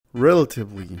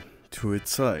Relatively to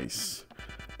its size,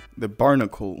 the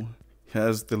barnacle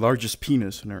has the largest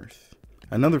penis on Earth.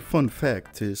 Another fun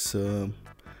fact is,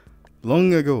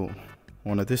 long ago,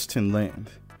 on a distant land,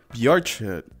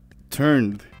 VRChat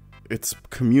turned its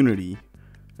community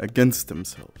against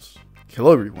themselves.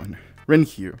 Hello everyone, Ren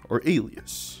here, or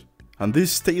Alias. And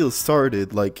this tale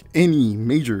started like any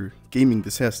major gaming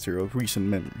disaster of recent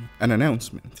memory. An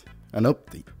announcement, an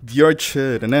update.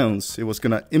 VRChat announced it was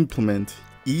gonna implement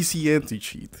easy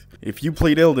anti-cheat. If you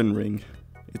played Elden Ring,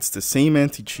 it's the same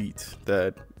anti-cheat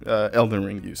that Elden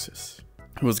Ring uses.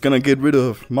 It was gonna get rid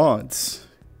of mods,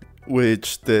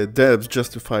 which the devs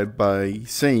justified by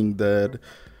saying that,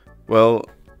 well,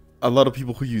 a lot of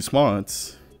people who use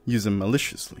mods use them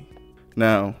maliciously.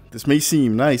 Now, this may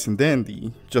seem nice and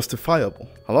dandy, justifiable.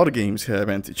 A lot of games have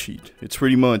anti-cheat. It's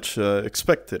pretty much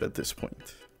expected at this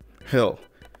point. Hell,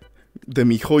 the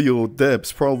MiHoYo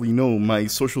devs probably know my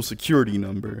social security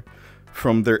number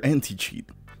from their anti-cheat.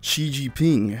 Xi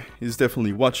Jinping is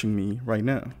definitely watching me right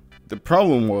now. The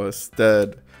problem was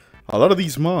that a lot of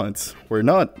these mods were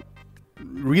not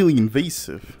really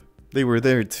invasive. They were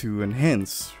there to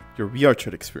enhance your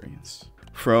VRChat experience.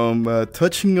 From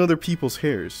touching other people's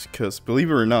hairs, cause believe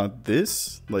it or not,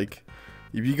 this, like,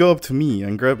 if you go up to me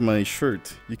and grab my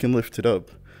shirt, you can lift it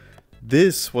up.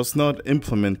 This was not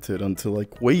implemented until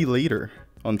like way later,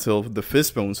 until the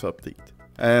Fistbones update.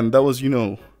 And that was, you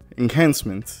know,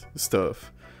 enhancement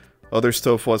stuff. Other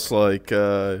stuff was like,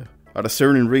 at a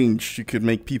certain range, you could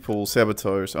make people's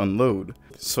avatars unload.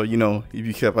 So, you know, if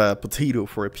you have a potato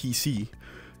for a PC,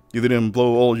 you didn't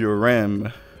blow all your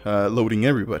RAM loading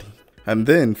everybody. And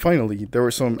then, finally, there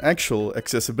were some actual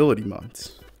accessibility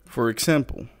mods. For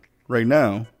example, right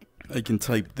now, I can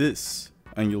type this,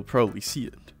 and you'll probably see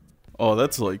it. Oh,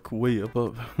 that's like way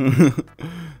above.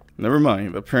 Never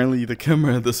mind, apparently the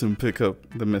camera doesn't pick up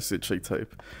the message I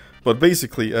type. But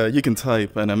basically, you can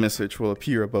type and a message will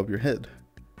appear above your head.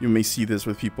 You may see this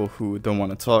with people who don't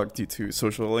want to talk due to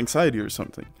social anxiety or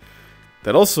something.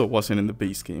 That also wasn't in the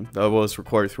base game, that was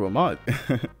required through a mod.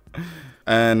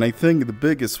 And I think the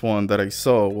biggest one that I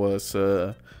saw was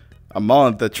a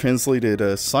mod that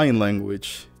translated sign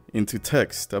language into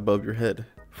text above your head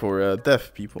for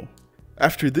deaf people.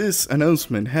 After this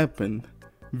announcement happened,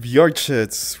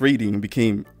 VRChat's rating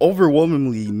became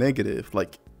overwhelmingly negative,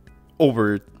 like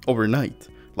overnight.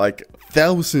 Like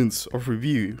thousands of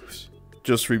reviews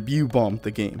just review bombed the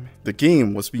game. The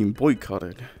game was being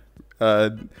boycotted.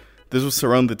 This was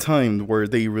around the time where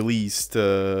they released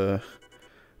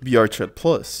VRChat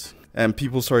Plus, and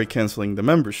people started canceling the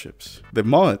memberships. The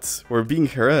mods were being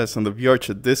harassed on the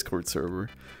VRChat Discord server.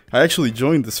 I actually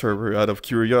joined the server out of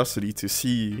curiosity to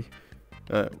see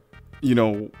you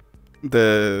know,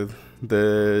 the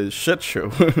shit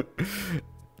show.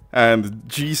 And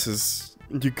Jesus,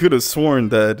 you could have sworn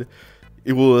that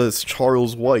it was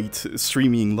Charles White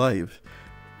streaming live.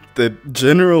 The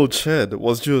general chat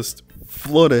was just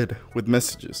flooded with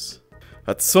messages.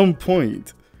 At some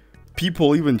point,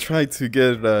 people even tried to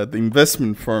get the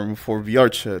investment firm for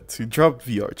VRChat to drop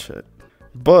VRChat.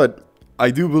 But I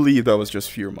do believe that was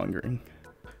just fear-mongering.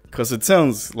 Because it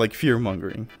sounds like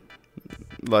fear-mongering.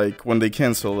 Like when they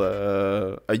cancel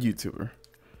a YouTuber.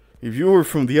 If you were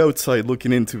from the outside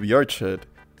looking into VRChat,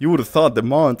 you would have thought the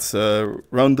mods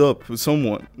round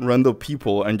up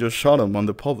people and just shot them on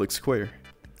the public square.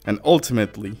 And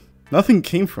ultimately, nothing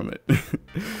came from it.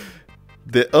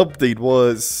 The update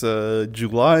was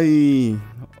July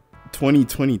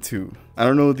 2022. I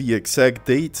don't know the exact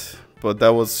date, but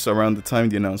that was around the time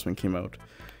the announcement came out.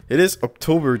 It is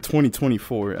October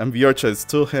 2024, and VRChat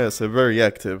still has a very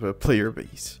active player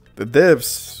base. The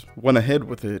devs went ahead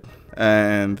with it,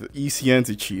 and easy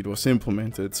anti-cheat was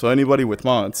implemented, so anybody with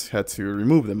mods had to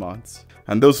remove the mods.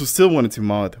 And those who still wanted to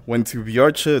mod went to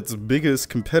VRChat's biggest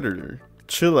competitor,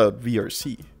 Chillout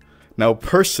VRC. Now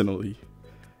personally,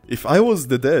 if I was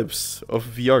the devs of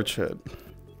VRChat,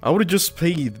 I would have just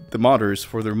paid the modders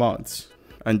for their mods,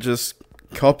 and just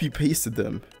copy-pasted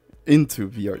them into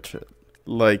VRChat.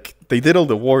 Like, they did all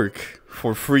the work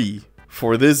for free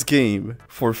for this game,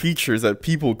 for features that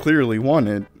people clearly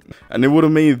wanted, and it would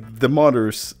have made the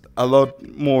modders a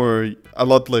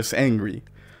lot less angry.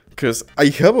 Because I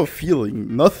have a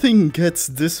feeling nothing gets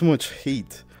this much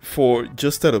hate for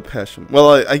just out of passion.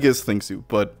 Well, I guess things do,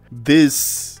 but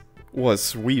this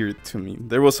was weird to me.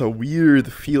 There was a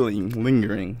weird feeling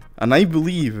lingering, and I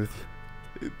believe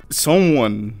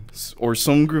someone or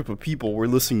some group of people were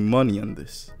losing money on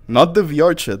this. Not the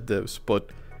VRChat devs, but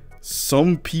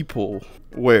some people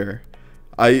were.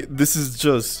 This is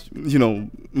just, you know,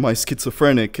 my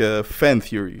schizophrenic fan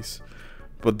theories.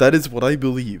 But that is what I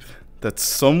believe. that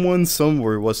someone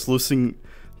somewhere was losing,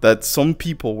 that some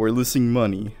people were losing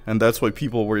money, and that's why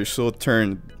people were so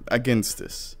turned against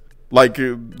this. Like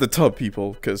the top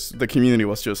people, because the community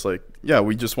was just like, yeah,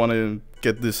 we just want to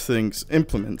get these things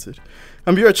implemented.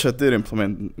 And VRChat did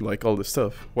implement like all this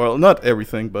stuff. Well, not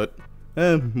everything, but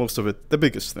most of it, the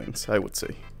biggest things, I would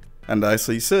say. And as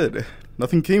I said,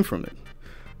 nothing came from it.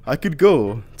 I could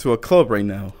go to a club right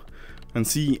now and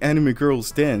see anime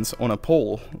girls dance on a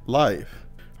pole live.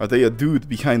 Are they a dude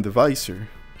behind the visor?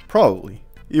 Probably.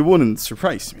 It wouldn't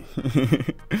surprise me.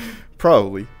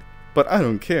 Probably. But I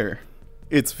don't care.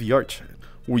 It's VRChat.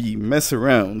 We mess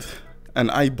around and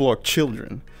I block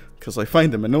children because I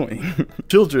find them annoying.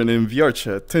 Children in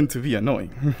VRChat tend to be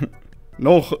annoying.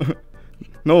 No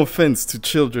offense to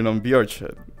children on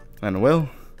VRChat. And well,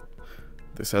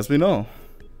 this has been all.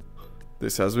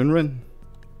 This has been Ren,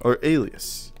 or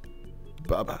Alias.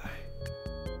 Bye bye.